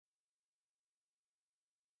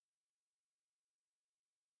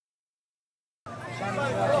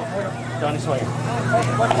Johnny Sawyer.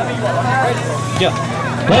 Yeah.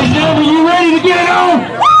 Ladies and gentlemen, you ready to get it on?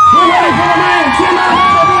 We're ready for the man. Tim out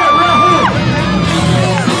right here.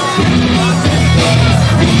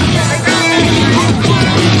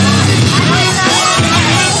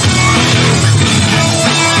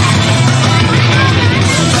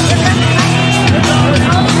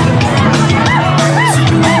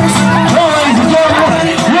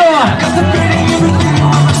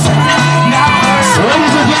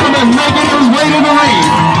 Making his way to the ring.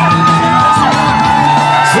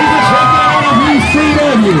 He's a champion of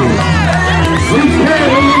UCW. He's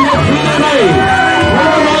currently in the PMA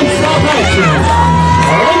World South Action.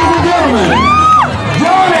 Ladies and gentlemen,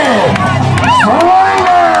 Johnny Sawyer.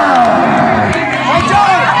 Hey,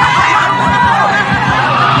 Johnny!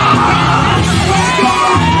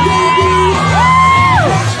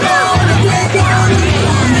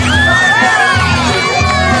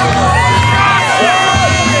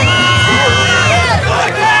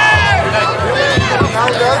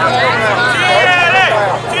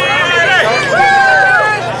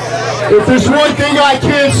 If there's one thing I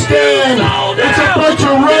can't stand, it's a bunch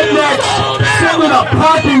of rednecks sitting in a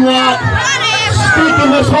parking lot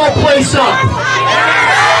speaking this whole place up.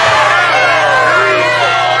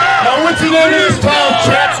 Now what's the name of this town?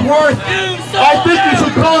 Chatsworth? I think you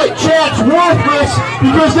should call it Chatsworthless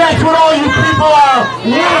because that's what all you people are,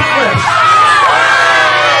 worthless.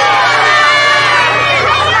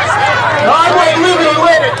 Now I might live in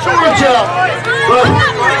Atlanta, Georgia, but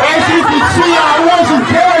as you can see, I wasn't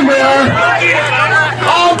born there.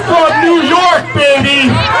 I'm from New York, baby.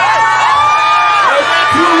 And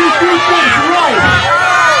that's where we do things right.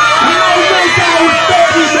 We don't make out with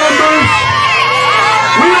family members.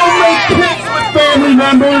 We don't make kids with family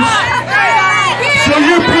members. So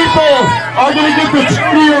you people are going to get to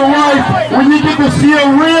see your life when you get to see a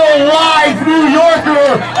real live New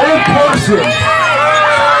Yorker in person.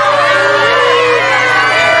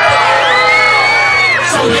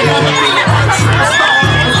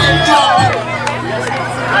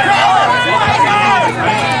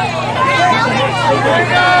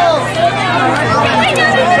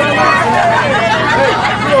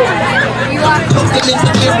 Looking in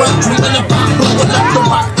the mirror, dreaming about blowing up the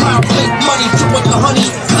rock crowd, make money, doing the honey,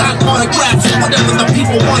 not autographs, whatever the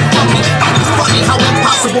people want from me. It's funny how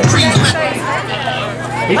impossible dreams met.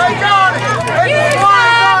 Hey, Johnny! Hey,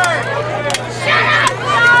 shut up,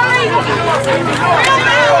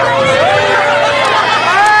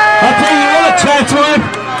 I'll tell you what, Chatsworth,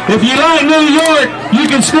 if you like New York, you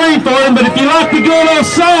can scream for him, but if you like to go down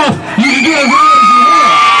south, you can get as loud as you want.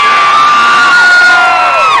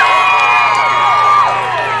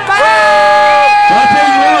 I'll tell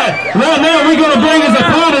you what, right now we're going to bring his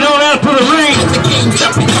opponent on out to the ring.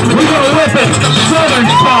 We're going to whip it Southern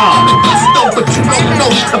style. But you don't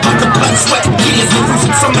know about the blood, sweat, tears, and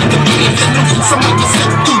losing some of the beers, and losing some of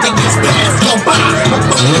yourself through the years past. Go by.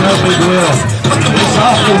 Yeah, big deal. It's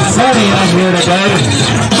awfully sunny out here today.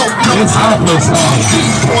 It's awfully sunny.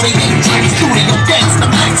 48 times through the dance, the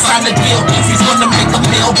max on the deal. If he's gonna make a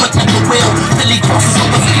meal, but never will. Till he crosses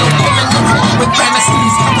over field, pulling the road with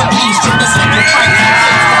fantasies. Companies from the second fight.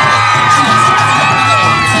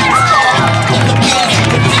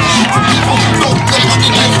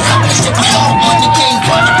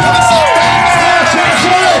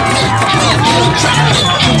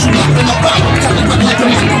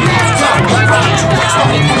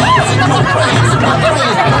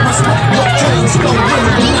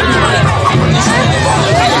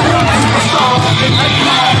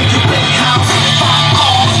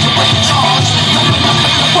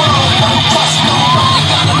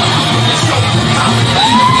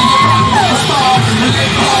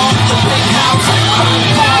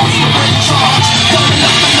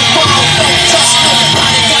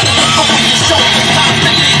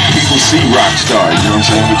 Rock star, you know what I'm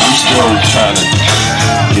saying? But you still trying to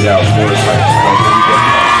get out more like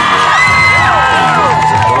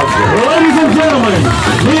Ladies and gentlemen,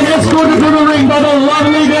 being escorted to the ring by the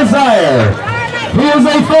lovely Desire. He is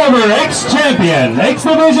a former ex-champion,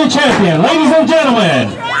 ex-division champion. Ladies and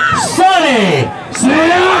gentlemen, Sonny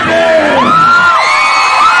Siaki!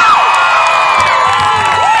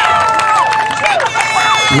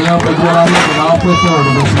 You know, but what I'm looking awfully forward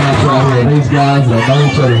to this match right here. These guys, they know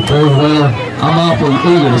each other very well. I'm awfully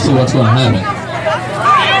eager to see what's going to happen.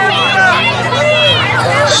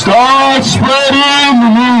 Start spreading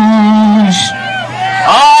the news.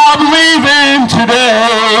 I'm leaving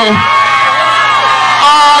today.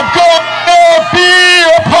 I'm gonna be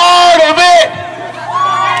a part of it.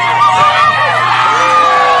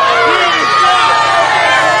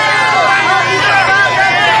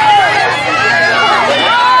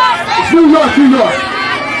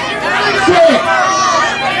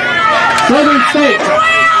 pick.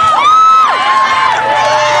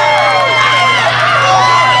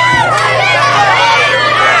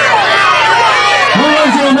 Who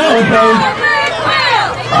was on that one, Dave?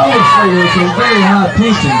 Obviously, there's some very high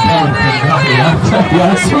tension coming from out here. I'll tell you,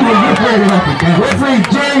 I see what you're very up against. Referee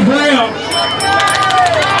Jerry Graham.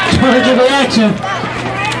 Charge of the action.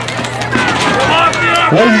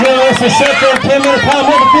 Ladies and gentlemen, it's a set for a 10-minute time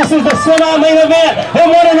limit. This is the semi-main event.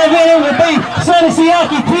 And what an event it would be. Sonny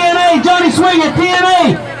Siaki, TNA, Johnny Swinger,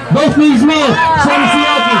 TNA. Both these men, Sonny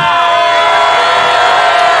Siaki.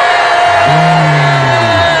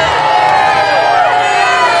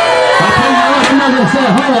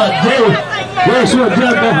 Hold up, Jerry. Very short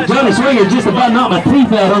jump. Johnny Swinger just about knocked my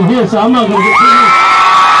teeth out over here, so I'm not going to get too much.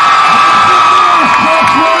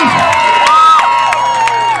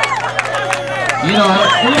 You know,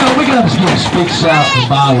 we got to give a big shout to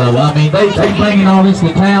Bilo. I mean, they bringing all this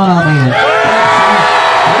to town. I mean,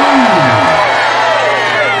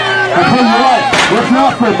 I tell you what, if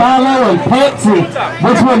not for Bilo and Pepsi,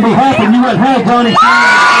 this wouldn't be happening. You wouldn't have Johnny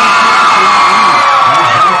Swinger.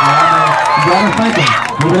 you got to think him.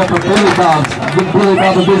 Give it up for Billy Bob. Give Billy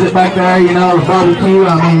Bob a visit back there, you know, the barbecue.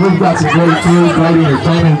 I mean, we've got some great food, great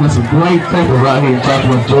entertainment, with some great people right here in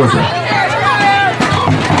Chatsworth, Georgia.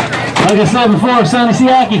 Like I said before, Sonny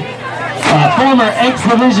Siaki, former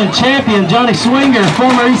X-Division champion, Johnny Swinger,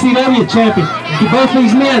 former ECW champion. Both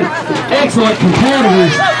these men, excellent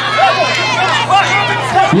competitors.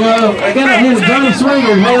 You know, I got to hand Johnny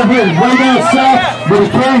Swinger, way up here, way down south, but he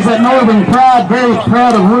carries that northern pride, very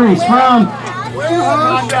proud of where he's from.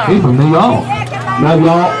 He's from New York. New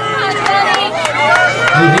York.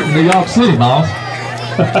 He's from New York City, boss.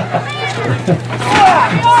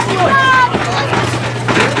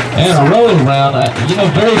 And a rolling around, you know,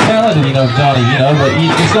 very talented, you know, Johnny, you know, but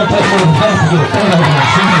it's going to take more than that to get a fan over and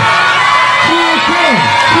see him.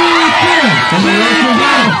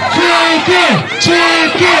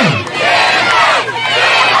 Chicken!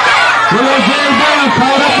 Little Jerry Brown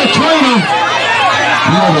caught up the training.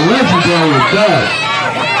 You know, the legendary with that.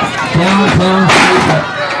 Downtown,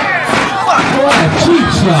 what a cheap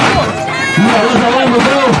shot. You know, there's a long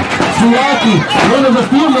ago, Siaki, one of the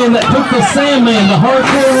few men that took the Sandman, the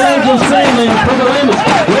hardcore legend Sandman, put the limits,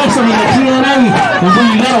 wrestling in the TNA, and when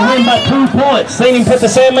you got to win by 2 points. Seen him put the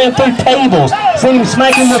Sandman through tables, seen him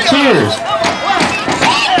smack him with chairs.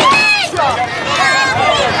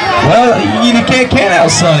 Well, you can't count out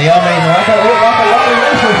Sonny. I mean, like a lot of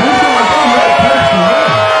wrestlers, he's going to do that personally.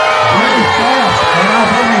 Very fast, and I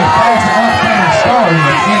believe he's fast and upcoming star in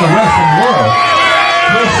the wrestling world.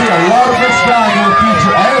 We'll see a lot of this guy in the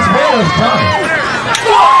future, as well as Johnny.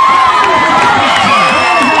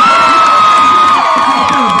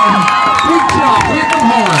 Big chop, hit them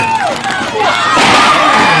hard.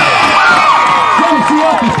 Sonny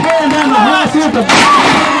Siaki tearing down the house here at the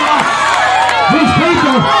these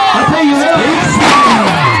people, I tell you what,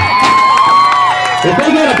 if they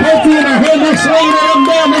got a Pepsi in their hand, they're swinging it up and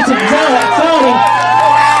down. That's exciting.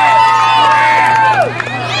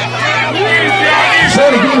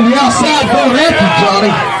 Sonny getting the outside going after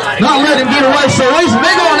Johnny. Not letting him get away so easy.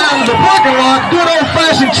 They're going out in the parking lot. Good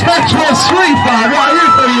old-fashioned Chatsworth street fight right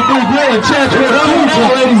here for you big boy in Chatsworth.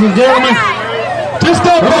 Ladies and gentlemen, just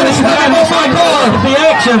don't put us down on my car. The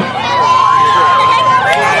action.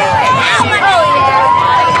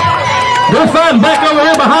 They're fighting back over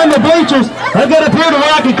here behind the bleachers. I got up here to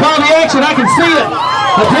where I can call the action. I can see it.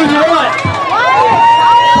 I'll tell you what.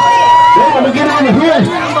 We're going to get over here.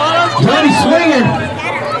 Johnny Swinger,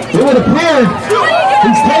 it would appear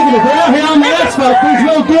he's taking it down here on the asphalt. He's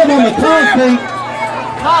no good on the concrete.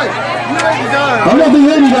 I'm going to be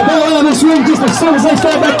ready to bail out of this ring just as soon as they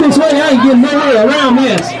start back this way. I ain't getting nowhere around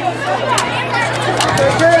this.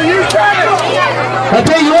 I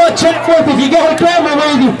tell you what, Chatsworth, if you got a camera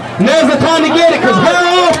with you, now's the time to get it, because how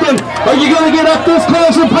often are you going to get up this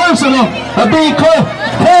close and personal? Being close.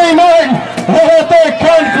 Terry Martin, out there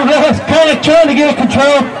kind of trying to get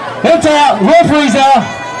control. It's out. Referee's out.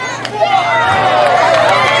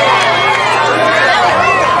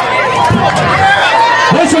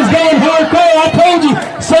 This is going hardcore. I told you,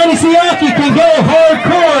 Sonny Siaki can go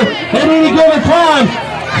hardcore at any given time.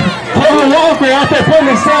 Paul Walker out there putting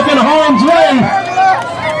himself in harm's way.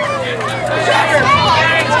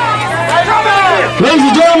 Ladies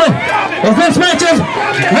and gentlemen, if this match is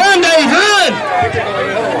Monday's good.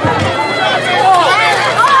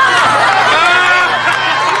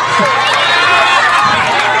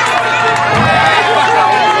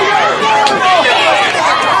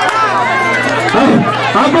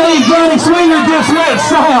 I believe Johnny Swinger just went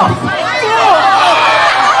south.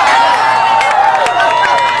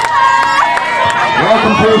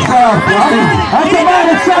 Welcome That's about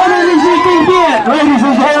as solid as you can get, ladies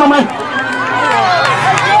and gentlemen.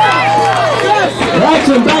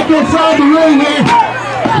 Action back inside the ring here.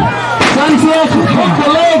 Sonny Siaki hooked the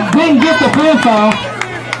leg, didn't get the pinfall.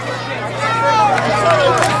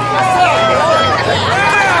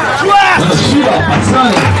 Shoot off by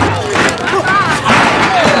Sonny.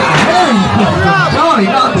 Johnny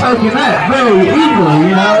not taking that very easily,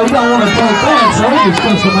 you know. He don't want to take that, so he just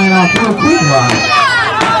puts the man off real quick line.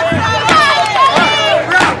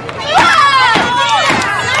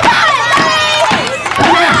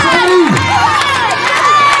 Come on, Sonny!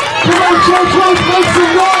 Come on, Chatsworth, make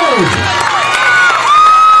some noise!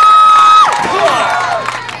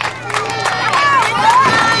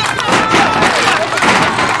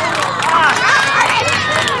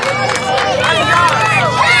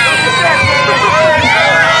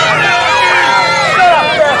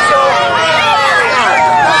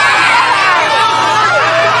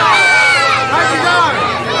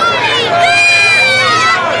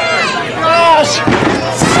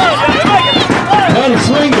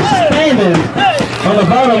 Swing is standing on the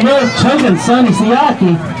bottom rope, choking Sonny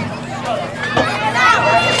Siaki.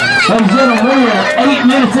 Ladies and gentlemen, we are 8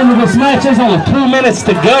 minutes into this match. There's only 2 minutes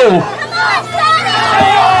to go.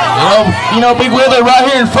 Well, you know, Big Willie right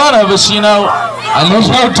here in front of us, you know, and there's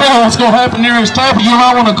no telling what's going to happen near his top. You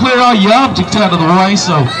might want to clear all your objects out of the way,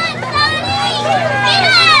 so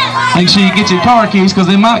make sure you get your car keys because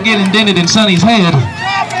they might get indented in Sonny's head.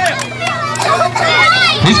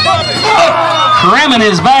 He's cramming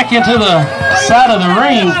his back into the side of the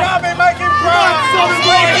ring.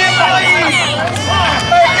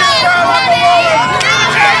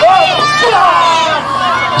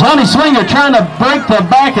 Johnny Swinger trying to break the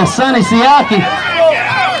back of Sonny Siaki.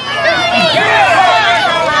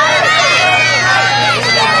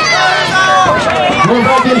 Going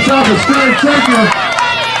back inside the square checker.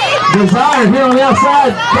 Desire here on the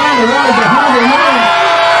outside, trying to ride behind the ring.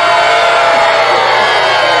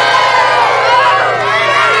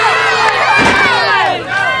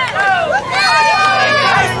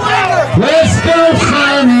 Let's go,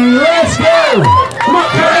 Sonny, let's go! Come on,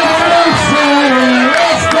 Sonny,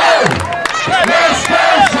 let's go! Let's go,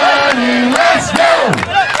 Sonny, let's go!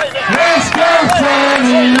 Let's go,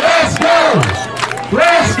 Sonny, let's go!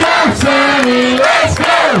 Let's go, Sonny, let's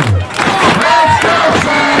go! Let's go,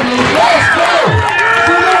 Sonny, let's go!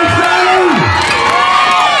 Come on, Sonny!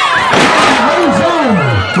 Who's on?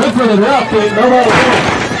 Look for the drop kick, nobody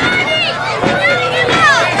else.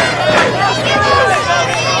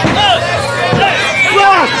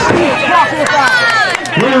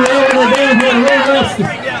 We're over the damn here,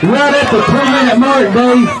 right at the 3-minute mark,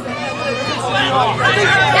 Dave.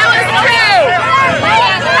 That was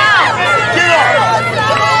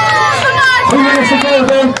 2 minutes to go,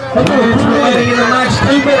 Dave. 2 remaining in the match.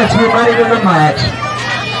 2 minutes remaining in the match.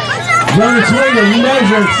 Johnny Swinger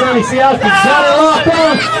measuring Sonny Siaki. Got it locked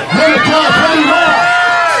on. Then the top pretty well.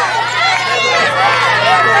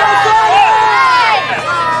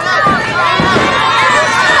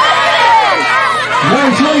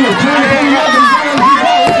 Johnny Swinger trying to bring him up and down. He's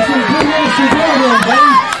got less than 2 minutes to go then,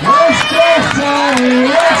 baby. Let's go,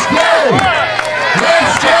 Sonny. Let's go.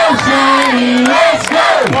 Let's go, Sonny. Let's go.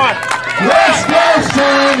 Let's go,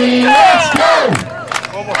 Sonny. Let's go.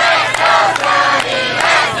 Let's go, Sonny.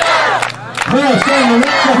 Let's go. Well, Sonny,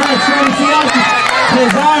 right behind Sonny Siaki.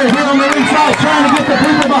 Desire here on the inside trying to get the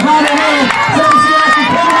people behind him in. Sonny Siaki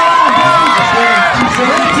coming out.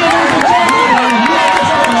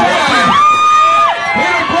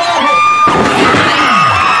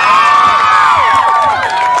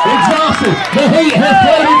 Exhausted. The heat has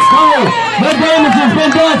played its toll. The damage has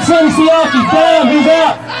been done. Sonny Siaki down. He's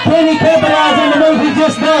out. Can he capitalize on the move he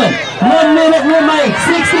just done? 1 minute remains.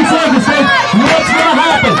 60 seconds. What's going to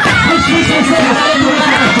happen? 60 seconds after this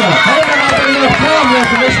matchup. There might not be enough time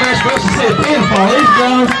left in this match for us to see a pinfall. These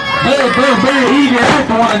guys, they're very eager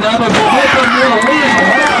after one another, but both of them want to win.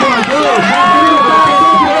 That's going to go.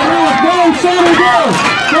 Go, Sonny, go.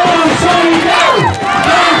 Go, Sonny, go.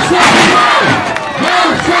 Go,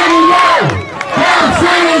 Sonny, go. Go,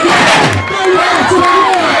 Sonny, go. Go, Sonny,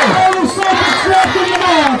 go.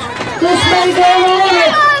 This may go on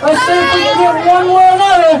it. Let's see if we can get one way or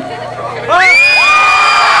another.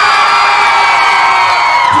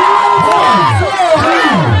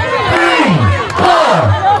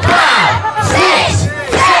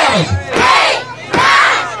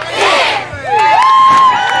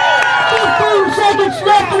 15 seconds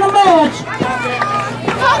left in the match.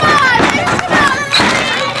 Come on.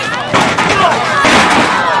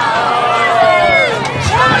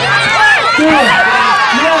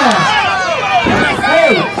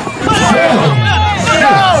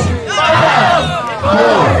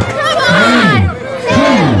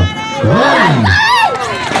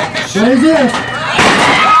 this. 1,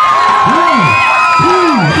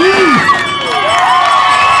 2, 3.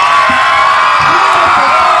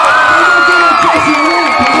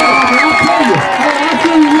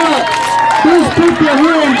 These people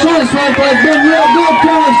here in Chatsworth have been real good to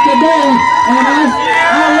us today, and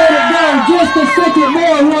I'll let it go just a second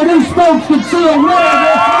more where these folks can see a winner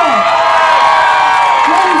this month.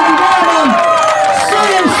 Ladies and gentlemen,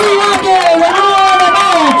 Sonny Siaki, the winner of the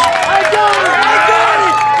match. I got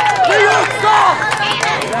it! New York Stop!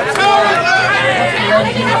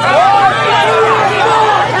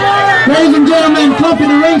 Ladies and gentlemen, come to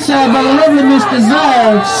the ringside by the lovely Miss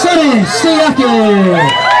Desire, Sonny Siaki.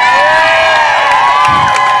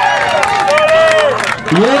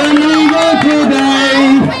 We're legal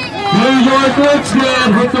today. New York looks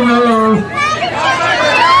good. Hit the road.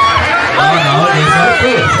 Oh no, it is like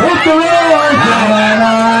this. Hit the road. La la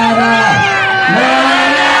la la. La la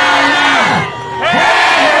la. Hey,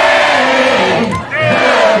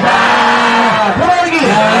 goodbye. Come on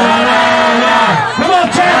again. La la la. Come on,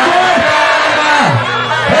 Chatsworth.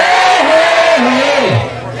 Hey, hey, hey.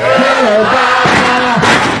 Goodbye.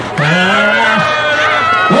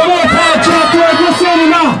 One more time, Chatsworth. Let's sing it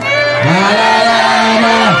now. La la la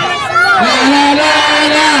la. La la la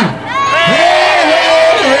la. Hey,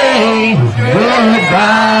 hey, hey.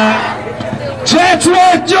 Goodbye.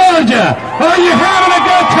 Chatsworth, Georgia. Are you having